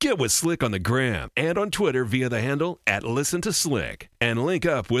Get with Slick on the gram and on Twitter via the handle @ListenToSlick and link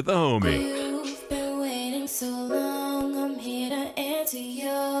up with the homie. You've been waiting so long, I'm here to answer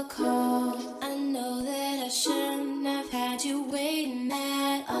your call. I know that I shouldn't have had you waiting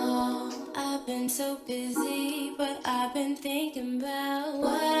at all. I've been so busy, but I've been thinking about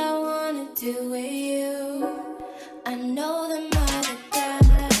what I wanna do with you. I know the mother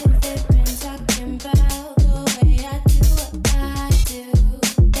guys, they've been talking about the way I do what I do.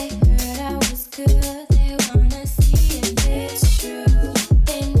 They heard I was good, they wanna see if it's true.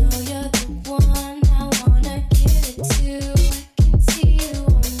 They know you're the one I wanna give it to. I can see you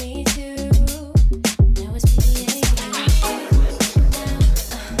want me too. Now it's me and you. Now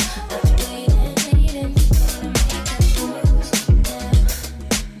I've been waiting, gonna make that move now.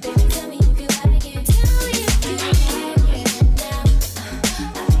 Baby, tell me if you like it. Tell me if you like it now.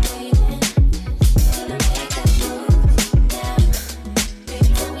 I've been waiting, gonna make that move now. Baby,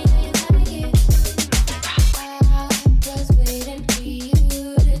 tell me how you like it. I was waiting for you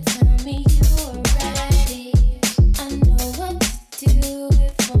to tell me you were ready. I know what to do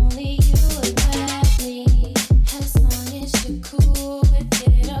if only you would let me. As long as you're cool with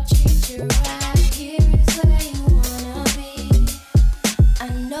it, I'll treat you right. Here's where you wanna be. I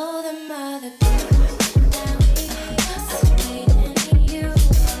know the mother girls now. I'm waiting for you.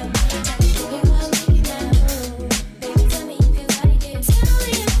 Wanna make that move now. Baby, tell me if you like it. Tell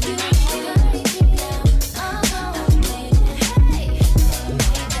me if you like it now. I'm waiting. Hey, wanna make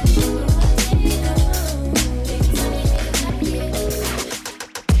that move. Baby, tell me if you like it.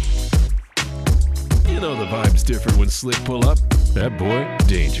 You know the vibe's different when Slick pull up. That boy,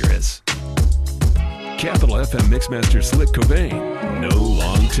 dangerous. Capital FM Mixmaster Slick Cobain, no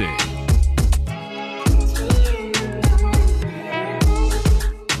long ting.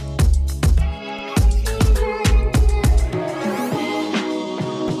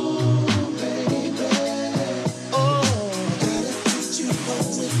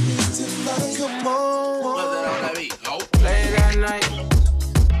 Late at night,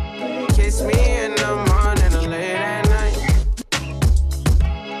 kiss me in the morning or late at night.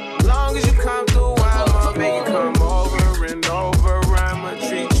 Long as you come through, I'ma make you come over and over. I'ma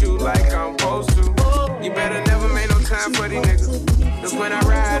treat you like I'm supposed to. You better never make no time for these niggas. Cause when I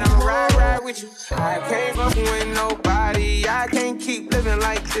ride, I'ma ride with you. I can't fuck with nobody. I can't keep living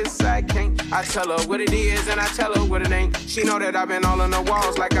like this. I can't. I tell her what it is and I tell her what it ain't. She know that I've been all on the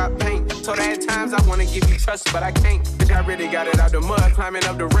walls like I paint. Told her at times I wanna give you trust, but I can't. Bitch, I really got it out the mud, climbing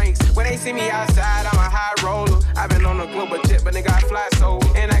up the ranks. When they see me outside, I'm a high roller. I've been on a global jet, but nigga, I fly solo.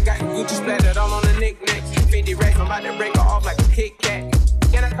 And I got Gucci splattered all on the knickknacks. 50 racks, I'm about to break her off like a Kit Kat.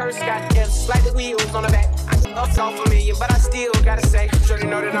 And a curse got F's, like the wheels on the back. I'm so familiar, but I still gotta say. Shorty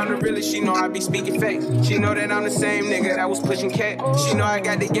know that I'm the realest, she know I be speaking fake. She know that I'm the same nigga that was pushing cat. She know I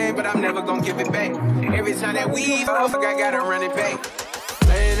got the game, but I'm never gonna give it back. Every time that we fuck, I gotta run it back.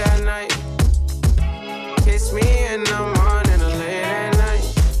 Late at night, kiss me in the morning or late at night.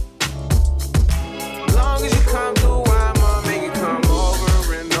 Long as you come through, I'ma make it come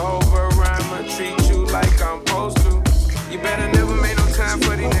over and over. I'ma treat you like I'm supposed to. You better never make no time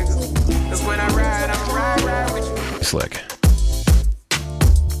for these niggas. Cause when I ride, I'ma ride with you. Slick.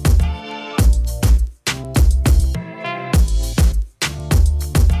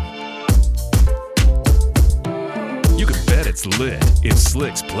 You can bet it's lit if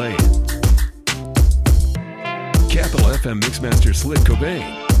Slick's playing. Capital FM Mixmaster Slick Cobain,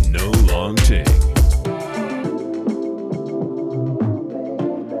 no long ting.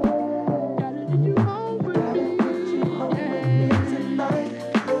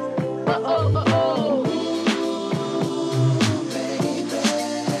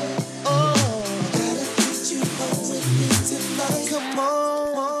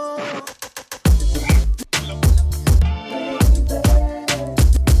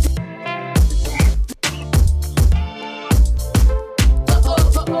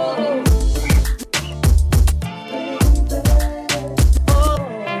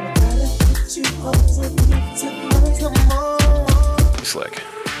 Slick.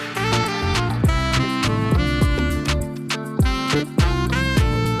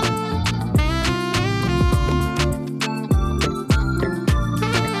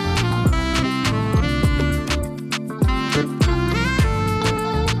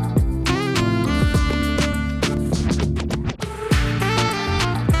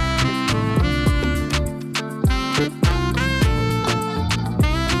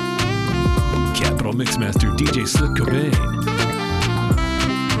 Capital Mixmaster DJ Slick Cobain.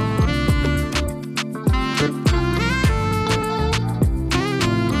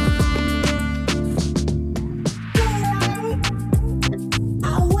 I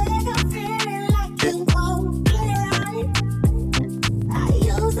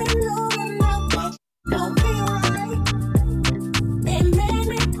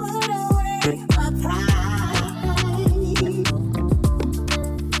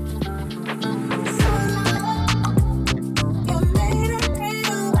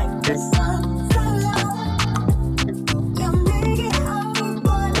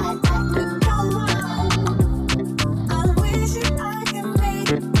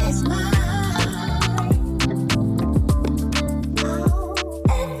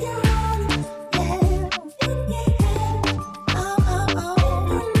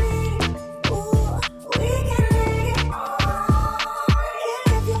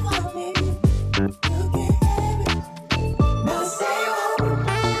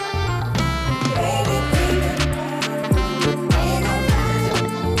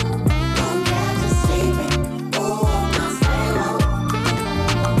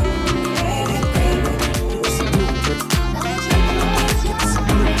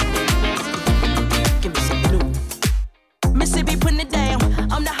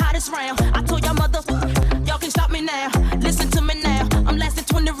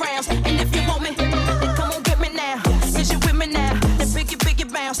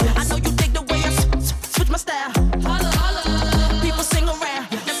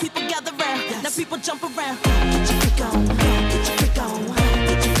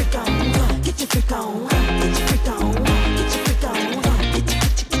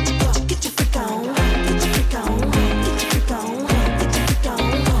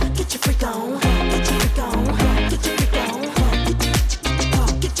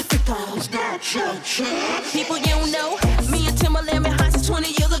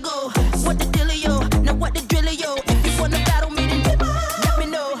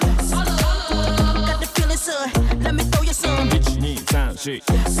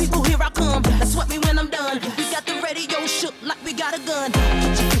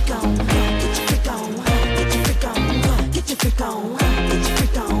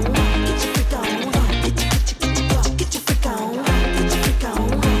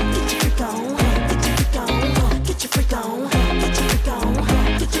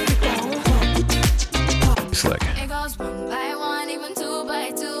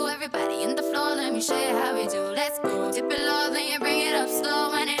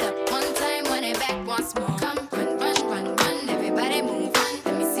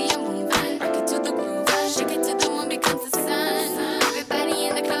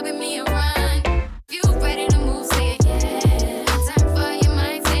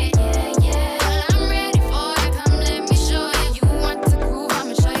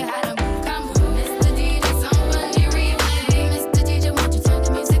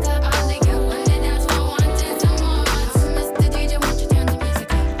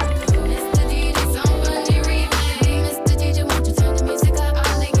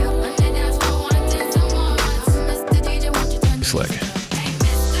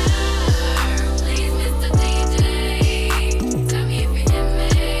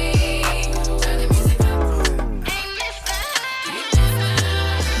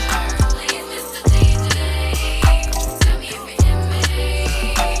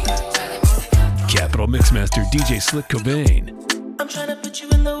Mixmaster DJ Slick Cobain. I'm trying to put you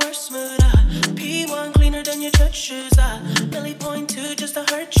in the worst mood. P1 cleaner than your church shoes. Millie point two just to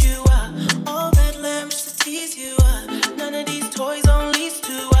hurt you. All red lamps just to tease you. None of these toys on lease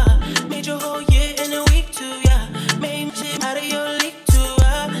too. Made your whole year in a week too. Yeah, made shit out of your league too.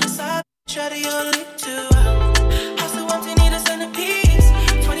 Side out of your league too. House of one to need a centerpiece.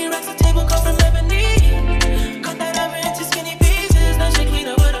 20 racks of table cut from ebony. Cut that ever into skinny pieces. Now she clean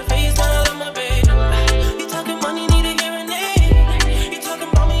up with her face down on my bed. You talking money, need a hearing aid. You talking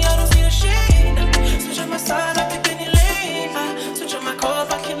about me, I don't see the shade. Switch on my side, I pick any lane. Switch on my car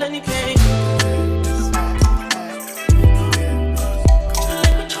if I kill any pain.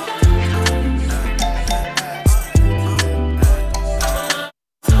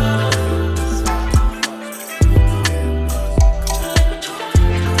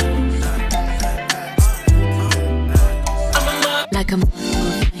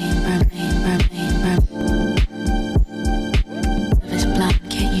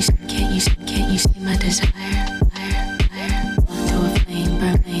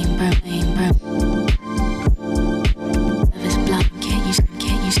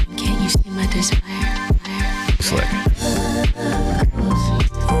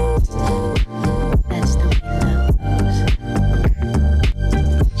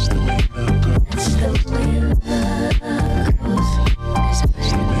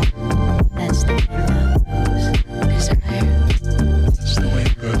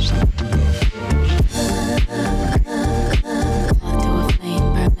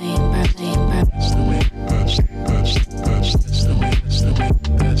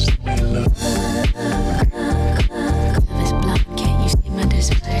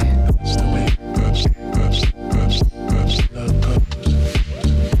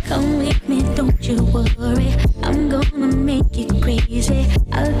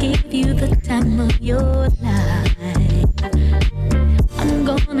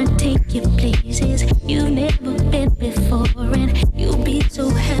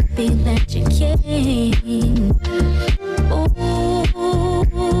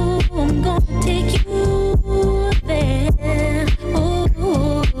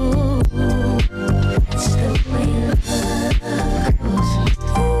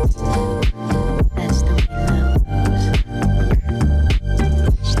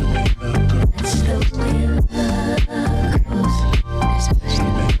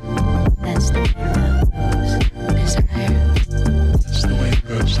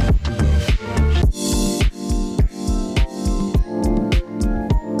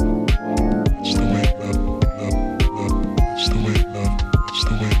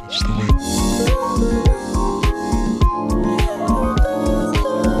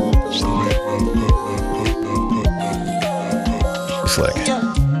 Slick.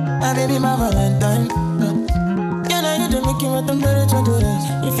 My baby, my Valentine. Can I do make you what I'm ready to do this?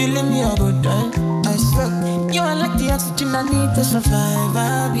 You feeling me a good time? I swear, you are like the oxygen I need to survive.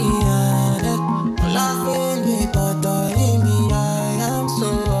 I'll be honest. Loving me, bothering me, I am so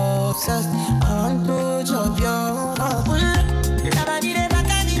obsessed. I want to drop your heart. Nobody there back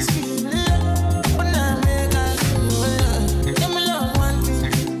at this feeling. When I make us feel, give me love one thing.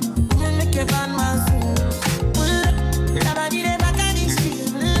 Make you find my soul. Nobody there back at this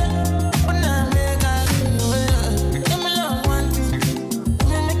feeling. When I make us feel, give me love one thing.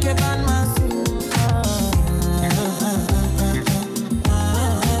 Make you find my soul.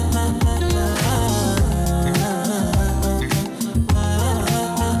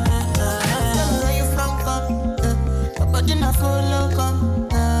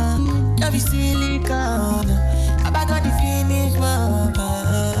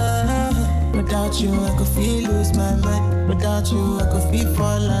 Without you, I could feel lose my mind. Without you, I could feel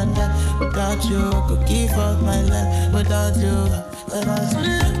fall under. Without you, I could give up my life. Without you,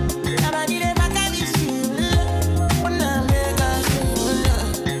 nobody there back at this feeling. When I make us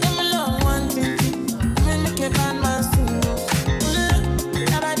feel, give me love one thing. Make it find my soul.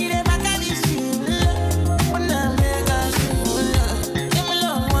 Nobody there back at this feeling. When I make us feel, give me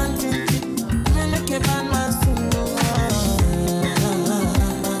love one thing. Make it find my soul.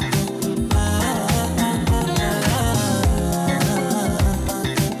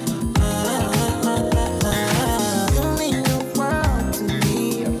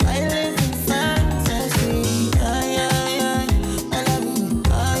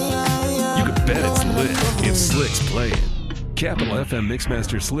 Slick's playing. Capital FM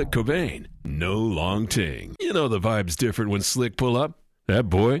Mixmaster Slick Cobain. No long ting. You know the vibe's different when Slick pull up. That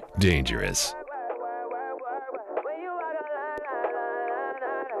boy, dangerous.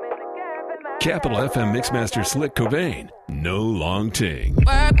 Capital FM Mixmaster Slick Cobain. No long ting.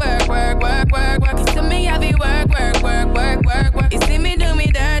 Work, work, work, work, work, work. You see me, I be work, work, work, work, work, work. You see me do me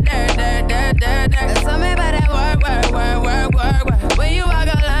dirt, dirt, dirt, dirt, dirt, dirt. Tell me about that work, work, work, work, work, work. When you walk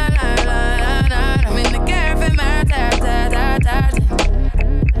a line, line, line, line. I'm in the cafe, my tap, tap, tap, tap.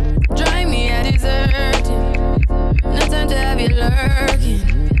 Drive me, I desert you. No time to have you lurking.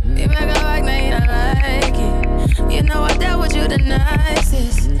 You make a back, now you don't like it. You know I dealt with you the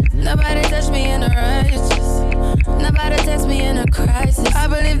nicest. Nobody touched me in a righteous. Nobody text me in a crisis. I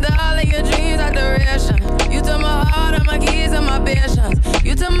believe that all of your dreams are duration. You took my heart, all my keys, and my patience.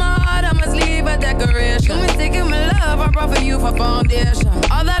 You took my heart, I must leave a decoration. You mistaken my love, I brought for you for foundation.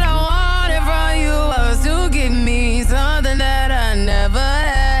 All that I wanted from you was to give me something that I never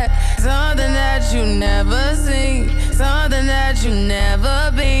had, something that you never seen, something that you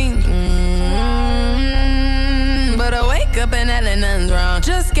never been. But I wake up and nothing's wrong.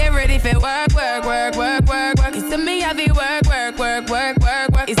 Just get ready for work, work, work, work, work, work. You see me, I be work, work, work, work, work,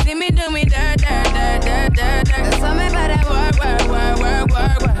 work. You see me do me dirt, dirt, dirt, dirt, dirt, dirt. Tell me about that work, work, work, work,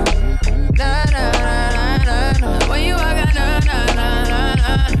 work, work. Da, da, da, da, da. When you walk out, na, na, na, na,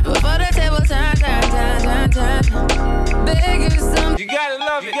 na. Before the table turn, turn, turn, turn, turn. Beg you some. You gotta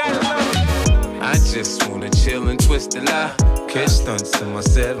love it, you gotta love it. I just wanna chill and twist the lie. Catch stunts in my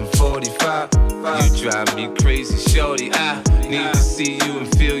 745. You drive me crazy, shorty. I need to see you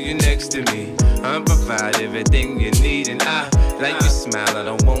and feel you next to me. I provide everything you need, and I like your smile. I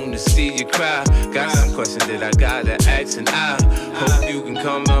don't want to see you cry. Got some questions that I gotta ask, and I hope you can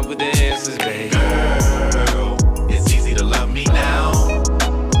come up with the answers, babe. Girl, it's easy to love me now.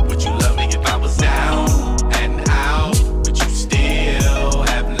 Would you love me if I was down and out? Would you still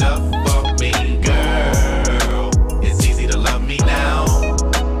have love for me, girl? It's easy to love me now.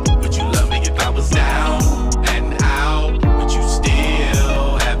 Would you love me if I was down and out? Would you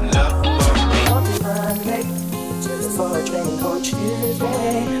still have love for me? Monday, just for a drink on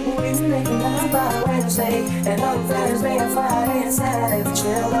Tuesday. We've been making love by Wednesday, and on Thursday and Friday and Saturday we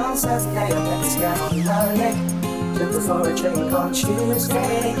chill on Saturday. And let's go on Monday, just for a drink on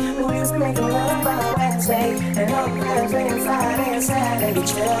Tuesday. We've been making love by Wednesday, and on Thursday and Friday and Saturday we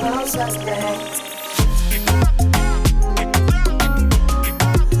chill on Saturday.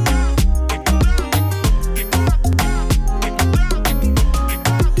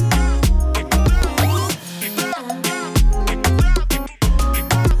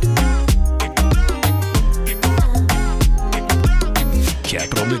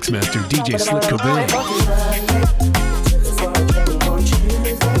 Capital Mixmaster DJ Slick Cobain.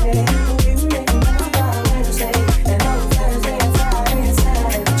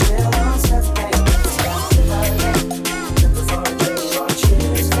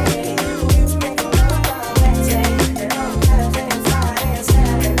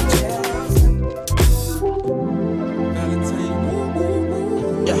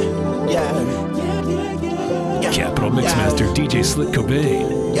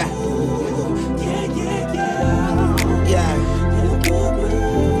 Cobain. Yeah. Yeah.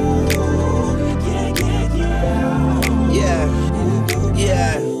 Yeah.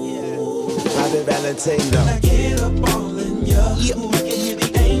 Yeah. Happy Valentine. I get up all in ya. Yeah. We can hear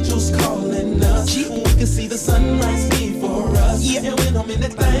the angels calling us. Yeah. We can see the sunrise before us. Yeah. And when I'm in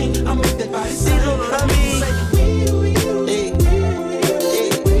that thing, I'm with that body. See what I mean? Hey. Hey.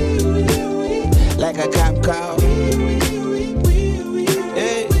 Like a cop car.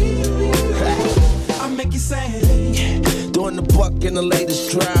 Hey. I make you say, Doing the buck in the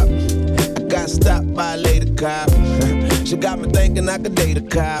latest drop. I got stopped by a lady cop. She got me thinking I could date a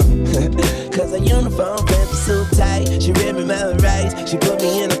cop. Cause her uniform fancy so tight. She read me my rights. She put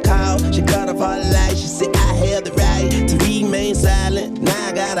me in a call. She cut off all the lights. She said I had the right to remain silent. Now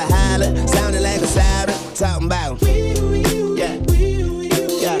I gotta holler. Sounding like a siren. Talking about yeah.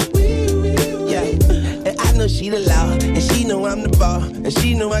 Yeah. Yeah. And I know she the law. And she know I'm the ball. And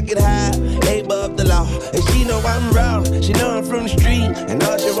she know I get high. Above the law. And she know I'm raw. She know I'm from the street. And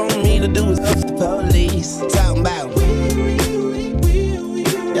all she want me to do is push the police. Talking about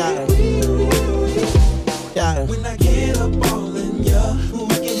yeah. Yeah. when I get up all in ya, we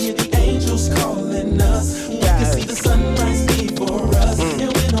can hear the angels calling us. We Yeah. can see the sunrise before us.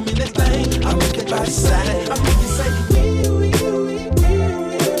 And when I'm in that thing, I make that body say, I make you say,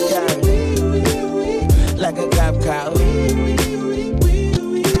 Yeah. Like a cop car.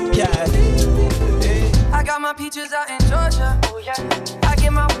 Yeah. I got my peaches out in Georgia. Oh yeah. I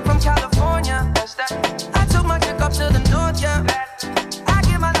get my weed from California. That's that. I took my chick up to the north, yeah. I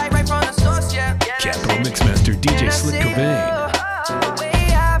get my light right from the source, yeah. Capital Mixmaster DJ Slick Cobain. The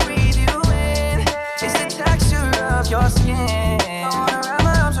way I breathe you in is the texture of your skin. I wanna wrap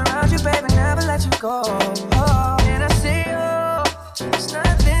my arms around you, baby, never let you go. Oh, and I say, oh, it's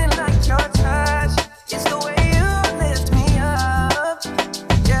nothing like your touch. It's the way you lift me up.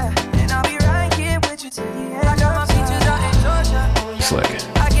 Yeah, and I'll be right here with you till the end. I got my peaches out in Georgia. Slick.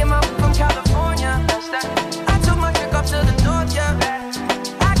 I get my weed from California. That's that. I took my chick up to the north, yeah.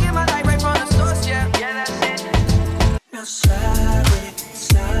 I get my light right from the source, yeah. Yeah, that's it. now slide with it,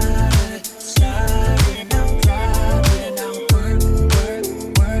 slide with it, slide with it, now drive with it, now work,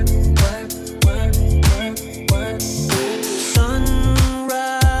 work, work, work, work, work, work.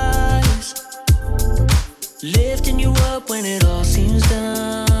 Sunrise, lifting you up when it all seems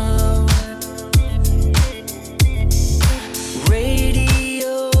down.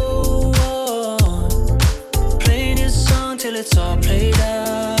 Radio on, playing this song till it's all played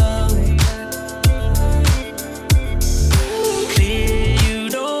out. Clear, you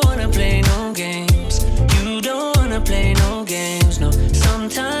don't wanna play no games. You don't wanna play no games, no.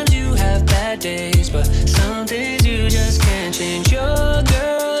 Sometimes you have bad days, but some days you just can't change. Your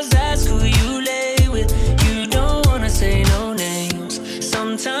girls, that's who you lay with. You don't wanna say no names.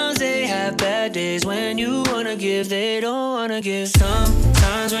 Sometimes they have bad days when you wanna give, they don't wanna give.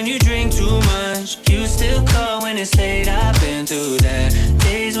 Sometimes when you drink too much, you still call when it's late. I've been through that.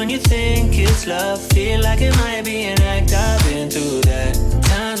 Days when you think it's love, feel like it might be an act. I've been through that.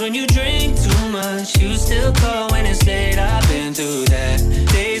 Times when you drink too much, you still call when it's late. I've been through that.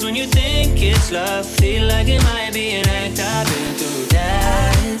 Days when you think it's love, feel like it might be an act. I've been through that.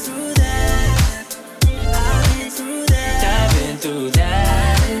 I've been through that. I've been through that. I've been through that.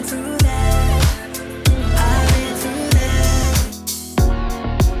 I've been through that. I've been through that.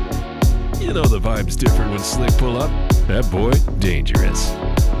 You know the vibe's different when Slick pull up. That boy, dangerous.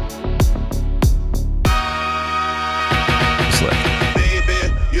 Slick.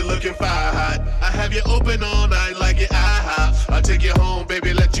 Baby, you're looking fire hot. I have you open all night like your IHOP. I'll take you home,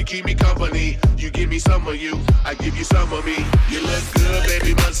 baby, let you keep me company. You give me some of you, I give you some of me. You look good,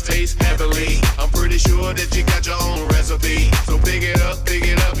 baby, must taste heavenly. I'm pretty sure that you got your own recipe. So pick it up,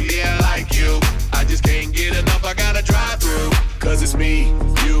 yeah, I like you. I just can't get enough, I gotta drive through. Cause it's me,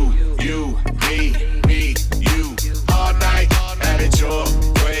 you, me, you. All night, and it's your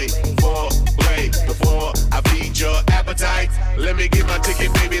way for play. Before I feed your appetite, let me get my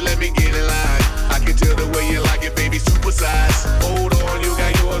ticket, baby, let me get in line. I can tell the way you like it, baby, supersize. Hold on, you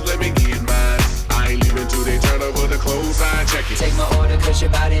got yours, let me get mine. I ain't leaving till they turn over the clothesline, check it. Take my order, cause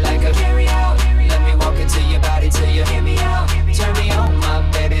your body like a carry out. Let me walk into your body till you hear me out. Turn me on, my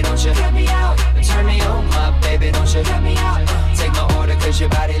baby, don't you hear me out. Turn me on, my baby, don't you hear me out. Take my order, cause your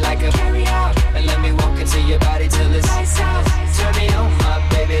body like a carry out. And let me walk into your body till it's lights out. Turn me on, my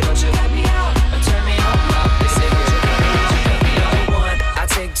baby, don't you hear me out. Turn me on, my baby, number one, I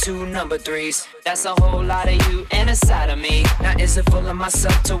take 2 number 3s. That's a whole lot of you and a side of me. Now is it full of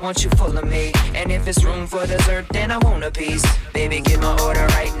myself to want you full of me? And if it's room for dessert, then I want a piece. Baby, get my order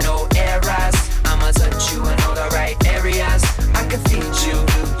right, no errors. I'ma I'ma touch you in all the right areas. I can feed you,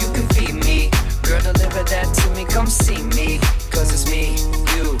 you can feed me. Girl, deliver that to me, come see me. Cause it's me,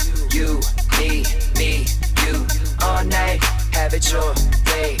 you, me, you. All night, have it your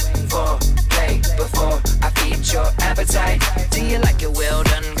way. For play before I feed your appetite. Do you like it well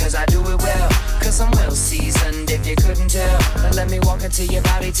done? Cause I do it well. Cause I'm well seasoned if you couldn't tell. Now let me walk into your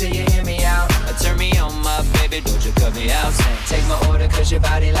body till you hear me out. Turn me on, my baby, don't you cut me out. Take my order cause your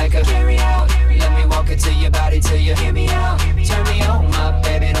body like a carry out. Let me walk into your body till you hear me out. Turn me on, my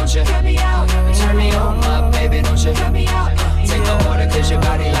baby, don't you cut me out. Turn me on, my baby, don't you cut me out. Take my order cause your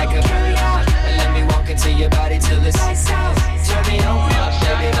body like a carry out. And let me walk into your body till it's lights out. Turn me on, my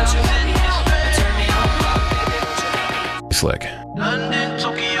baby, don't you cut me out. Turn me on, my baby, don't you cut me out. Slick. London,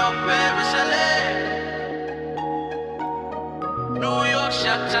 Tokyo, Paris, LA, New York,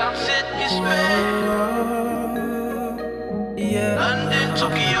 Shutdown, Sydney, Spain. Yeah. London,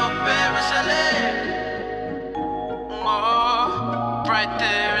 Tokyo, Paris, LA. Oh, right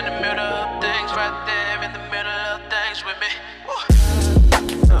there in the middle of things, right there in the middle of things with me.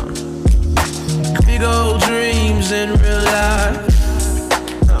 Big old dreams in real life.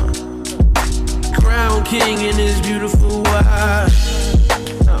 Crown king and his beautiful wife.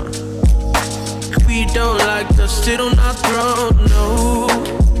 We don't like to sit on our throne, no.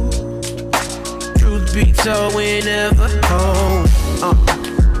 Truth be told, we ain't never home.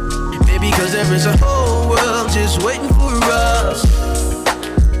 Maybe cause there is a whole world just waiting for us.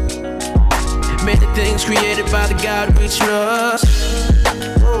 Many things created by the God we trust.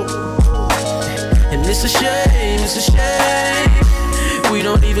 And it's a shame, we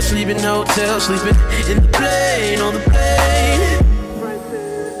don't even sleep in hotels, sleeping in the plane, on the plane.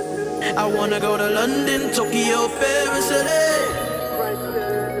 I wanna go to London, Tokyo, Paris, LA,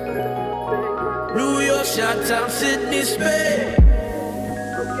 New York, Shutdown, Sydney, Spain.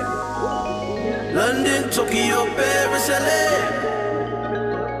 London, Tokyo, Paris, LA,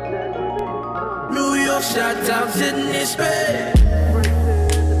 New York, Shutdown, Sydney, Spain.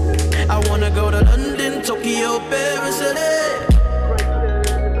 I wanna go to London, Tokyo, Paris, LA,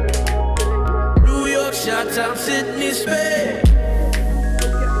 New York, Shutdown, Sydney, Spain.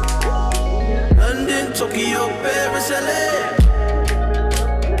 London, Tokyo, Paris, LA.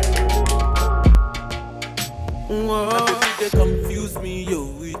 My baby, they confuse me, yo,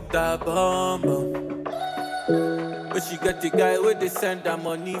 with that bomb. But she got the guy where they send her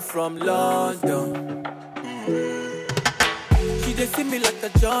money from London. She they see me like a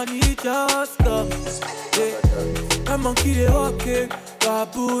Johnny just come. Yeah. A monkey they walking,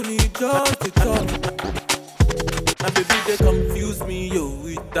 baboon he just the top. My baby they confuse me, yo,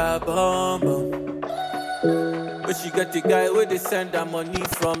 with that bomb. But she got the guy where they send her money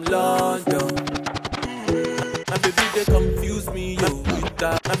from London. My baby they confuse me, yo, with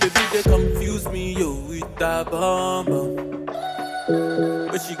that. My baby they confuse me, yo, with that bomb.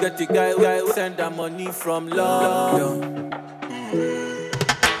 But she got the guy who send her money from London.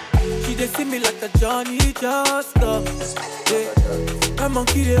 She they see me like a Johnny just come. Yeah. A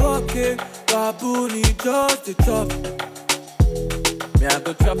monkey they walking, baboon he just the top. Me I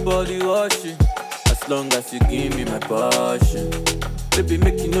go chop all the washing, as long as you give me my passion. Baby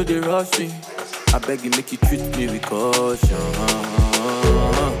make you know they rush me, I beg you make you treat me with caution.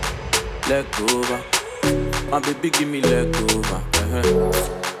 Leg over, my baby give me leg over.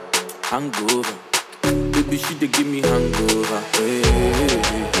 Hangover, baby she dey give me hangover. Hey,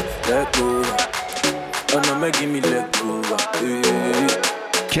 leg over, oh no me give me leg over. Hey,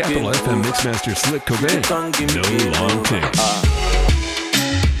 Capital FM Mixmaster Slick Cobain. No long takes.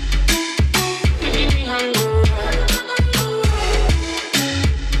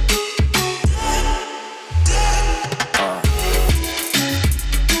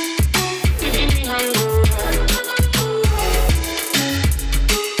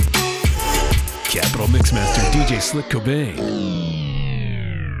 Capital Mixmaster DJ Slick Cobain.